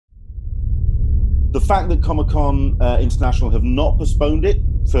The fact that Comic-Con International have not postponed it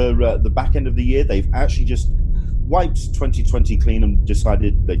for the back end of the year, they've actually just wiped 2020 clean and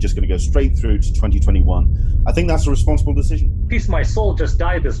decided they're just going to go straight through to 2021. I think that's a responsible decision. Piece of my soul just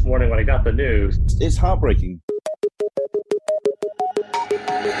died this morning when I got the news. It's heartbreaking.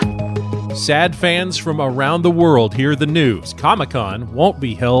 Sad fans from around the world hear the news. Comic-Con won't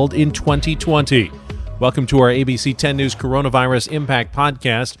be held in 2020. Welcome to our ABC 10 News Coronavirus Impact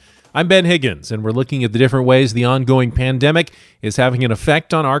Podcast. I'm Ben Higgins, and we're looking at the different ways the ongoing pandemic is having an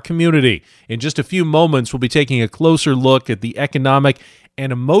effect on our community. In just a few moments, we'll be taking a closer look at the economic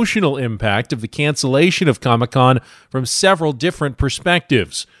and emotional impact of the cancellation of Comic-Con from several different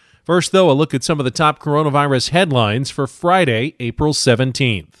perspectives. First, though, a look at some of the top coronavirus headlines for Friday, April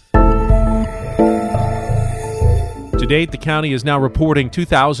 17th. To date, the county is now reporting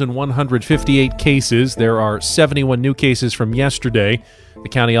 2,158 cases. There are 71 new cases from yesterday. The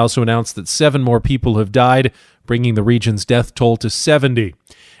county also announced that 7 more people have died, bringing the region's death toll to 70.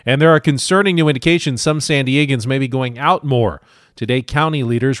 And there are concerning new indications some San Diegans may be going out more. Today, county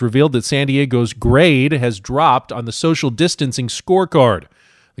leaders revealed that San Diego's grade has dropped on the social distancing scorecard.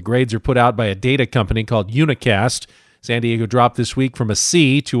 The grades are put out by a data company called Unicast. San Diego dropped this week from a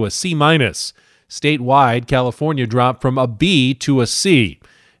C to a C-. Statewide, California dropped from a B to a C.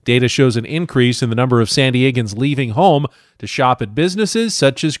 Data shows an increase in the number of San Diegans leaving home to shop at businesses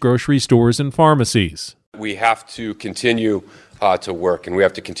such as grocery stores and pharmacies. We have to continue to work, and we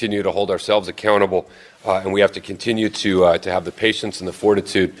have to continue to hold ourselves accountable, and we have to continue to have the patience and the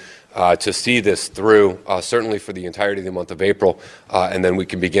fortitude to see this through, certainly for the entirety of the month of April, and then we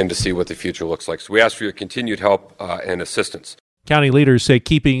can begin to see what the future looks like. So we ask for your continued help and assistance. County leaders say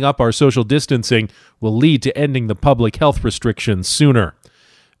keeping up our social distancing will lead to ending the public health restrictions sooner.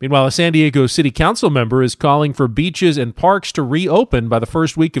 Meanwhile, a San Diego City Council member is calling for beaches and parks to reopen by the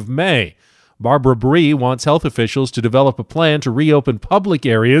first week of May. Barbara Bree wants health officials to develop a plan to reopen public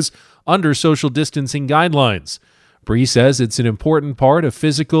areas under social distancing guidelines. Bree says it's an important part of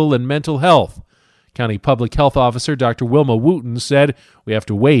physical and mental health. County Public Health Officer Dr. Wilma Wooten said we have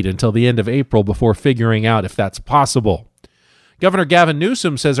to wait until the end of April before figuring out if that's possible. Governor Gavin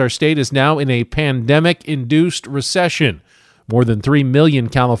Newsom says our state is now in a pandemic-induced recession. More than 3 million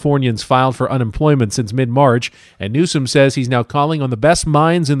Californians filed for unemployment since mid-March, and Newsom says he's now calling on the best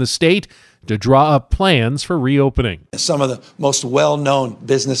minds in the state to draw up plans for reopening. Some of the most well-known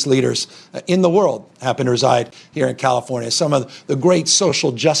business leaders in the world happen to reside here in California. Some of the great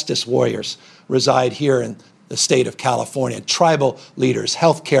social justice warriors reside here in the state of California. Tribal leaders,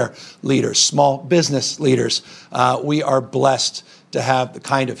 healthcare leaders, small business leaders. We are blessed to have the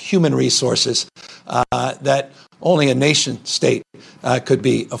kind of human resources that only a nation state could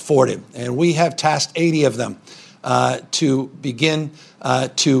be afforded. And we have tasked 80 of them to begin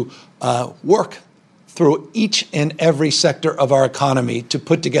to work through each and every sector of our economy to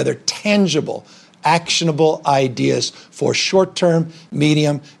put together tangible, actionable ideas for short-term,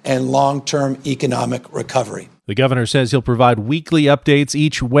 medium, and long-term economic recovery. The governor says he'll provide weekly updates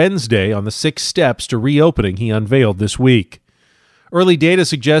each Wednesday on the 6 steps to reopening he unveiled this week. Early data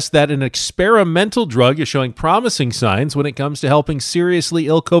suggests that an experimental drug is showing promising signs when it comes to helping seriously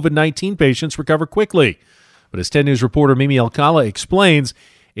ill COVID-19 patients recover quickly. But as 10 News reporter Mimi Alcala explains,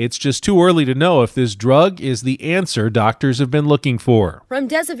 it's just too early to know if this drug is the answer doctors have been looking for.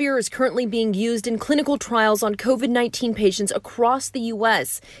 Remdesivir is currently being used in clinical trials on COVID-19 patients across the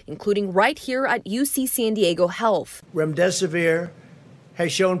U.S., including right here at UC San Diego Health. Remdesivir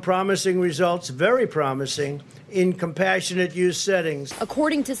has shown promising results, very promising, in compassionate use settings.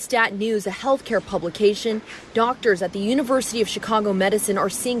 According to Stat News, a healthcare publication, doctors at the University of Chicago Medicine are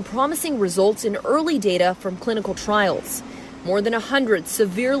seeing promising results in early data from clinical trials. More than 100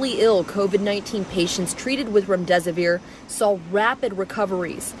 severely ill COVID-19 patients treated with remdesivir saw rapid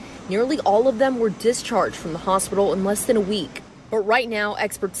recoveries. Nearly all of them were discharged from the hospital in less than a week. But right now,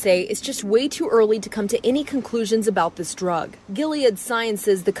 experts say it's just way too early to come to any conclusions about this drug. Gilead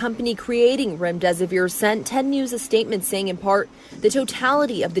Sciences, the company creating remdesivir, sent 10 News a statement saying, in part, the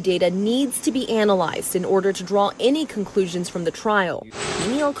totality of the data needs to be analyzed in order to draw any conclusions from the trial.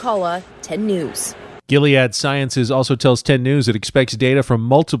 Mimi Alcala, 10 News. Gilead Sciences also tells 10 News it expects data from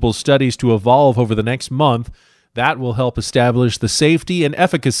multiple studies to evolve over the next month. That will help establish the safety and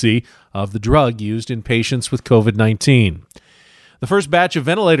efficacy of the drug used in patients with COVID-19. The first batch of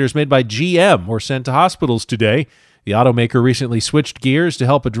ventilators made by GM were sent to hospitals today. The automaker recently switched gears to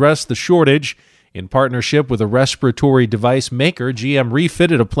help address the shortage. In partnership with a respiratory device maker, GM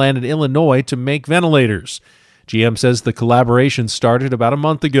refitted a plant in Illinois to make ventilators. GM says the collaboration started about a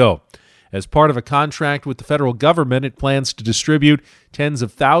month ago. As part of a contract with the federal government, it plans to distribute tens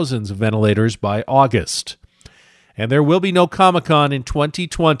of thousands of ventilators by August. And there will be no Comic-Con in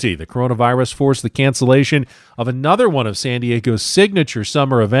 2020. The coronavirus forced the cancellation of another one of San Diego's signature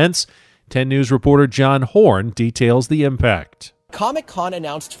summer events. 10 News reporter John Horn details the impact. Comic-Con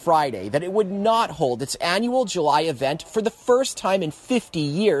announced Friday that it would not hold its annual July event for the first time in 50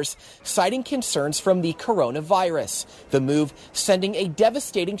 years, citing concerns from the coronavirus. The move sending a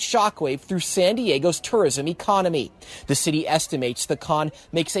devastating shockwave through San Diego's tourism economy. The city estimates the con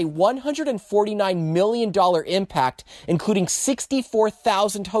makes a $149 million impact, including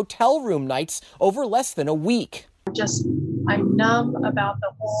 64,000 hotel room nights over less than a week. I'm numb about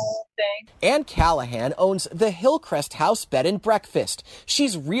the whole thing. Ann Callahan owns the Hillcrest House Bed and Breakfast.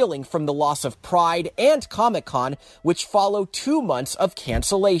 She's reeling from the loss of Pride and Comic-Con, which follow 2 months of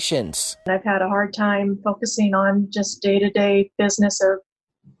cancellations. I've had a hard time focusing on just day-to-day business of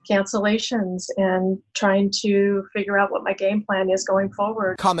cancellations and trying to figure out what my game plan is going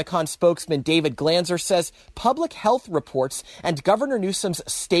forward. Comic-Con spokesman David Glanzer says public health reports and Governor Newsom's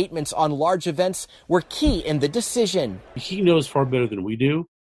statements on large events were key in the decision. He knows far better than we do.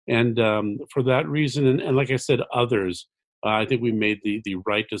 And for that reason, and like I said, others, I think we made the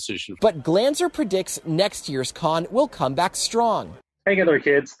right decision. But Glanzer predicts next year's con will come back strong. Hang in there,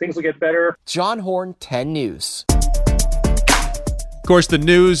 kids. Things will get better. John Horn, 10 News. Of course, the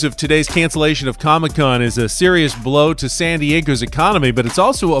news of today's cancellation of Comic-Con is a serious blow to San Diego's economy, but it's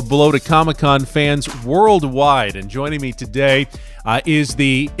also a blow to Comic-Con fans worldwide. And joining me today is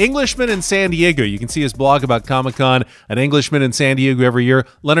the Englishman in San Diego. You can see his blog about Comic-Con, An Englishman in San Diego every year.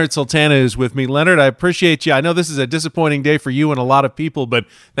 Leonard Sultana is with me. Leonard, I appreciate you. I know this is a disappointing day for you and a lot of people, but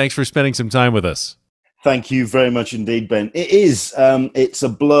thanks for spending some time with us. Thank you very much indeed, Ben. It is. It's a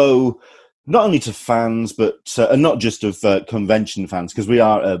blow not only to fans, but not just of convention fans, because we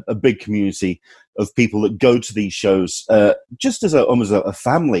are a big community of people that go to these shows just as almost a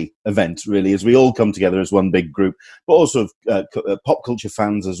family event, really, as we all come together as one big group, but also pop culture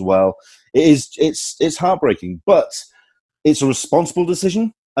fans as well. It's heartbreaking, but it's a responsible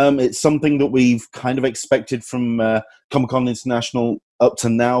decision. It's something that we've kind of expected from Comic-Con International up to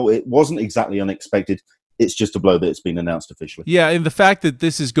now. It wasn't exactly unexpected. It's just a blow that it's been announced officially. Yeah, and the fact that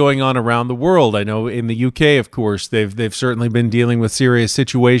this is going on around the world. I know in the UK, of course, they've certainly been dealing with serious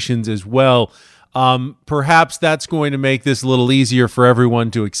situations as well. Perhaps that's going to make this a little easier for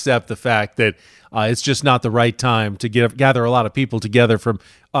everyone to accept the fact that it's just not the right time to gather a lot of people together from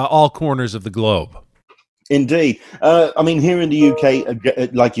all corners of the globe. Indeed. I mean, here in the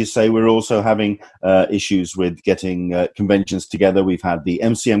UK, like you say, we're also having issues with getting conventions together. We've had the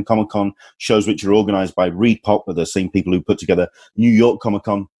MCM Comic-Con shows, which are organized by ReedPop, the same people who put together New York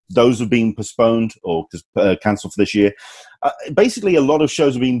Comic-Con. Those have been postponed or cancelled for this year. Basically, a lot of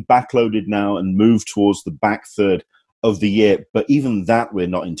shows are being backloaded now and moved towards the back third of the year. But even that, we're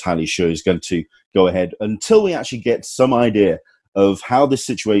not entirely sure is going to go ahead until we actually get some idea of how this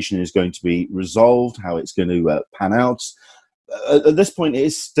situation is going to be resolved, how it's going to pan out. At this point, it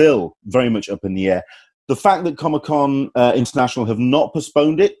is still very much up in the air. The fact that Comic-Con International have not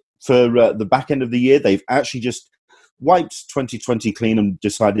postponed it for the back end of the year, they've actually just wiped 2020 clean and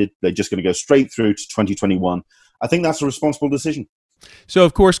decided they're just going to go straight through to 2021. I think that's a responsible decision. So,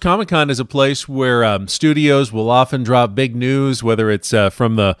 of course, Comic-Con is a place where studios will often drop big news, whether it's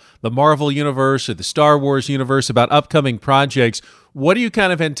from the Marvel universe or the Star Wars universe, about upcoming projects. What are you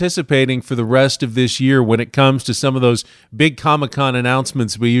kind of anticipating for the rest of this year when it comes to some of those big Comic-Con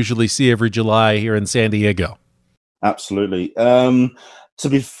announcements we usually see every July here in San Diego? Absolutely. To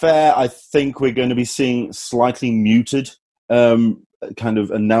be fair, I think we're going to be seeing slightly muted kind of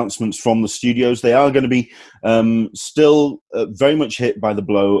announcements from the studios. They are going to be still very much hit by the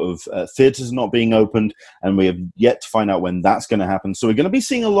blow of theaters not being opened, and we have yet to find out when that's going to happen. So we're going to be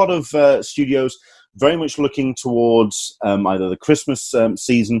seeing a lot of studios very much looking towards either the Christmas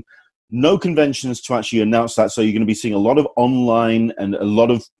season. No conventions to actually announce that, so you're going to be seeing a lot of online and a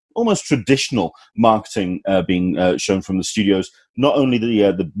lot of almost traditional marketing being shown from the studios, not only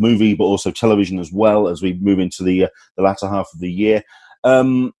the movie, but also television as well, as we move into the latter half of the year.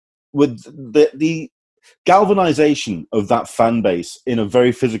 With the galvanization of that fan base in a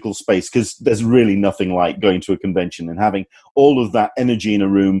very physical space, because there's really nothing like going to a convention and having all of that energy in a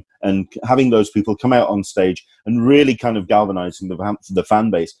room and having those people come out on stage and really kind of galvanizing the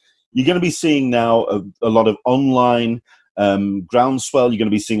fan base. You're going to be seeing now a lot of online groundswell. You're going to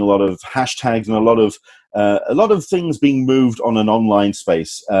be seeing a lot of hashtags and a lot of a lot of things being moved on an online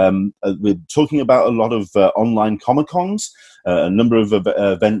space. We're talking about a lot of online Comic-Cons, a number of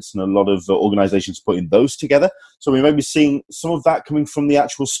events and a lot of organizations putting those together. So we may be seeing some of that coming from the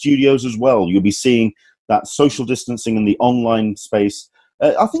actual studios as well. You'll be seeing that social distancing in the online space.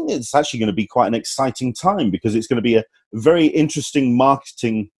 I think it's actually going to be quite an exciting time because it's going to be a very interesting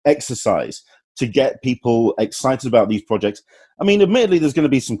marketing exercise to get people excited about these projects. I mean, admittedly, there's going to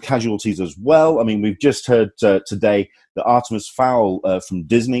be some casualties as well. I mean, we've just heard today that Artemis Fowl from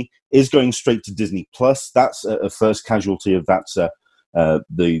Disney is going straight to Disney Plus. That's a first casualty of that,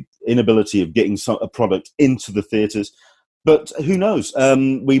 the inability of getting a product into the theaters. But who knows?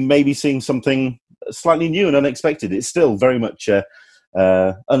 We may be seeing something slightly new and unexpected. It's still very much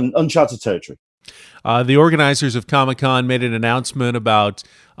uncharted territory. The organizers of Comic-Con made an announcement about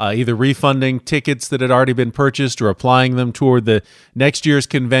either refunding tickets that had already been purchased or applying them toward the next year's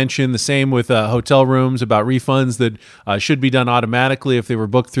convention. The same with hotel rooms, about refunds that should be done automatically if they were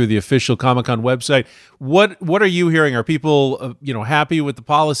booked through the official Comic-Con website. What are you hearing? Are people happy with the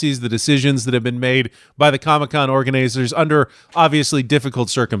policies, the decisions that have been made by the Comic-Con organizers under obviously difficult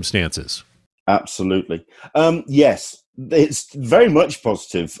circumstances? Absolutely. Yes. It's very much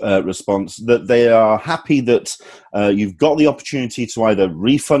positive response that they are happy that you've got the opportunity to either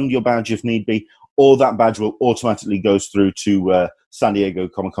refund your badge if need be, or that badge will automatically goes through to San Diego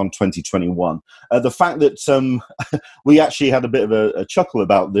Comic-Con 2021. The fact that we actually had a bit of a chuckle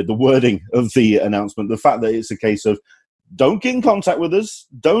about the wording of the announcement, the fact that it's a case of don't get in contact with us,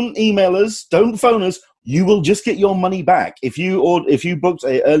 don't email us, don't phone us, you will just get your money back. If you booked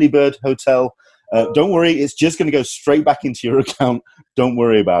a early bird hotel, don't worry, it's just going to go straight back into your account. Don't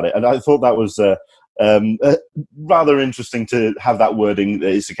worry about it. And I thought that was rather interesting to have that wording.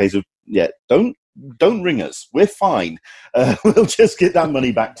 It's a case of, don't ring us. We're fine. We'll just get that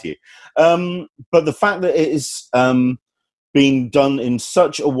money back to you. But the fact that it is being done in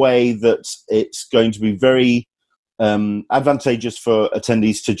such a way that it's going to be very advantageous for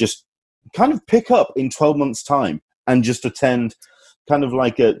attendees to just kind of pick up in 12 months' time and just attend kind of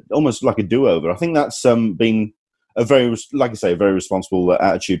like almost like a do-over. I think that's been a very responsible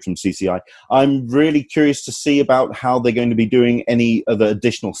attitude from CCI. I'm really curious to see about how they're going to be doing any other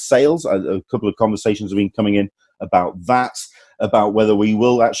additional sales. A couple of conversations have been coming in about that, about whether we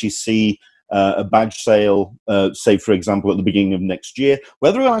will actually see a badge sale, say, for example, at the beginning of next year,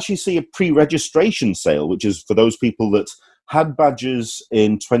 whether we'll actually see a pre-registration sale, which is for those people that had badges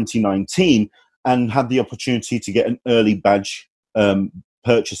in 2019 and had the opportunity to get an early badge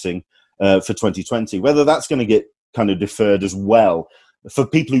purchasing for 2020, whether that's going to get kind of deferred as well for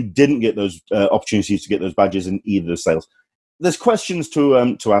people who didn't get those opportunities to get those badges in either of the sales. There's questions to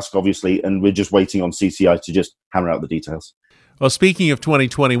ask, obviously, and we're just waiting on CCI to just hammer out the details. Well, speaking of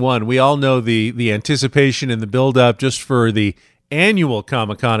 2021, we all know the anticipation and the build-up just for the annual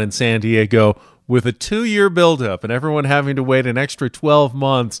Comic-Con in San Diego with a 2-year build-up and everyone having to wait an extra 12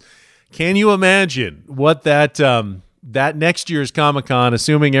 months. Can you imagine what that next year's Comic-Con,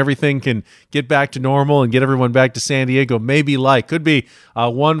 assuming everything can get back to normal and get everyone back to San Diego, may be like? Could be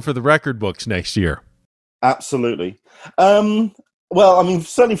one for the record books next year. Absolutely. Well, I mean,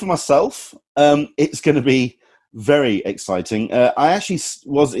 certainly for myself, it's going to be very exciting. I actually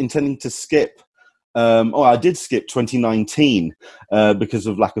was intending to skip, I did skip 2019 because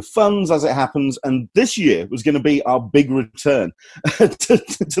of lack of funds, as it happens, and this year was going to be our big return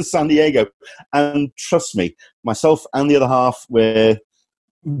to San Diego. And trust me, myself and the other half, we're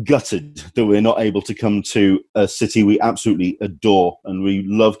gutted that we're not able to come to a city we absolutely adore, and we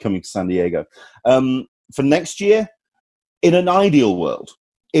love coming to San Diego. For next year, in an ideal world,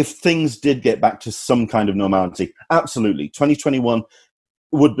 if things did get back to some kind of normality, absolutely, 2021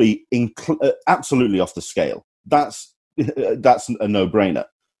 would be absolutely off the scale. That's a no-brainer.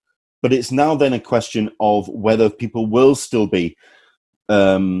 But it's now then a question of whether people will still be.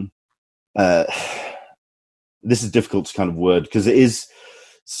 This is difficult to kind of word because it is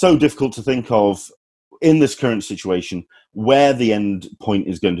so difficult to think of in this current situation where the end point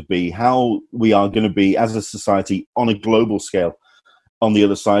is going to be, how we are going to be as a society on a global scale on the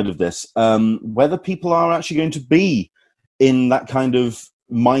other side of this, whether people are actually going to be in that kind of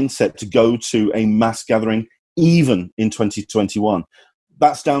mindset to go to a mass gathering even in 2021.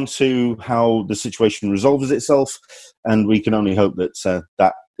 That's down to how the situation resolves itself, and we can only hope that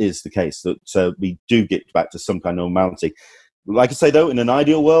that is the case, that we do get back to some kind of normality. Like I say, though, in an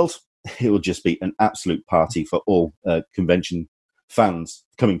ideal world, it will just be an absolute party for all convention fans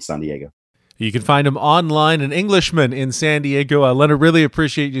coming to San Diego. You can find him online, an Englishman in San Diego. Leonard, really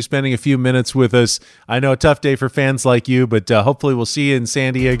appreciate you spending a few minutes with us. I know a tough day for fans like you, but hopefully we'll see you in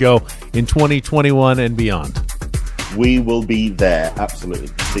San Diego in 2021 and beyond. We will be there, absolutely.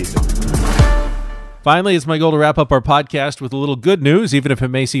 See you soon. Finally, it's my goal to wrap up our podcast with a little good news, even if it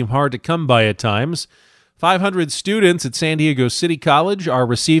may seem hard to come by at times. 500 students at San Diego City College are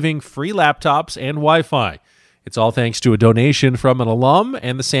receiving free laptops and Wi-Fi. It's all thanks to a donation from an alum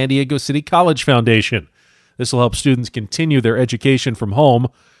and the San Diego City College Foundation. This will help students continue their education from home.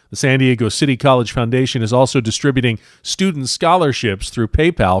 The San Diego City College Foundation is also distributing student scholarships through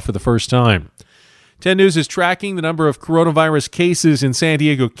PayPal for the first time. 10 News is tracking the number of coronavirus cases in San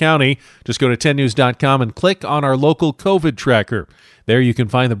Diego County. Just go to 10news.com and click on our local COVID tracker. There you can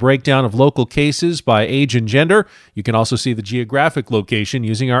find the breakdown of local cases by age and gender. You can also see the geographic location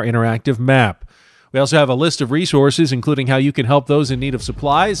using our interactive map. We also have a list of resources, including how you can help those in need of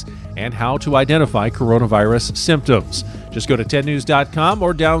supplies and how to identify coronavirus symptoms. Just go to 10news.com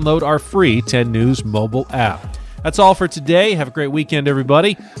or download our free 10 News mobile app. That's all for today. Have a great weekend,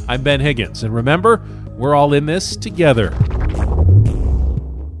 everybody. I'm Ben Higgins. And remember, we're all in this together.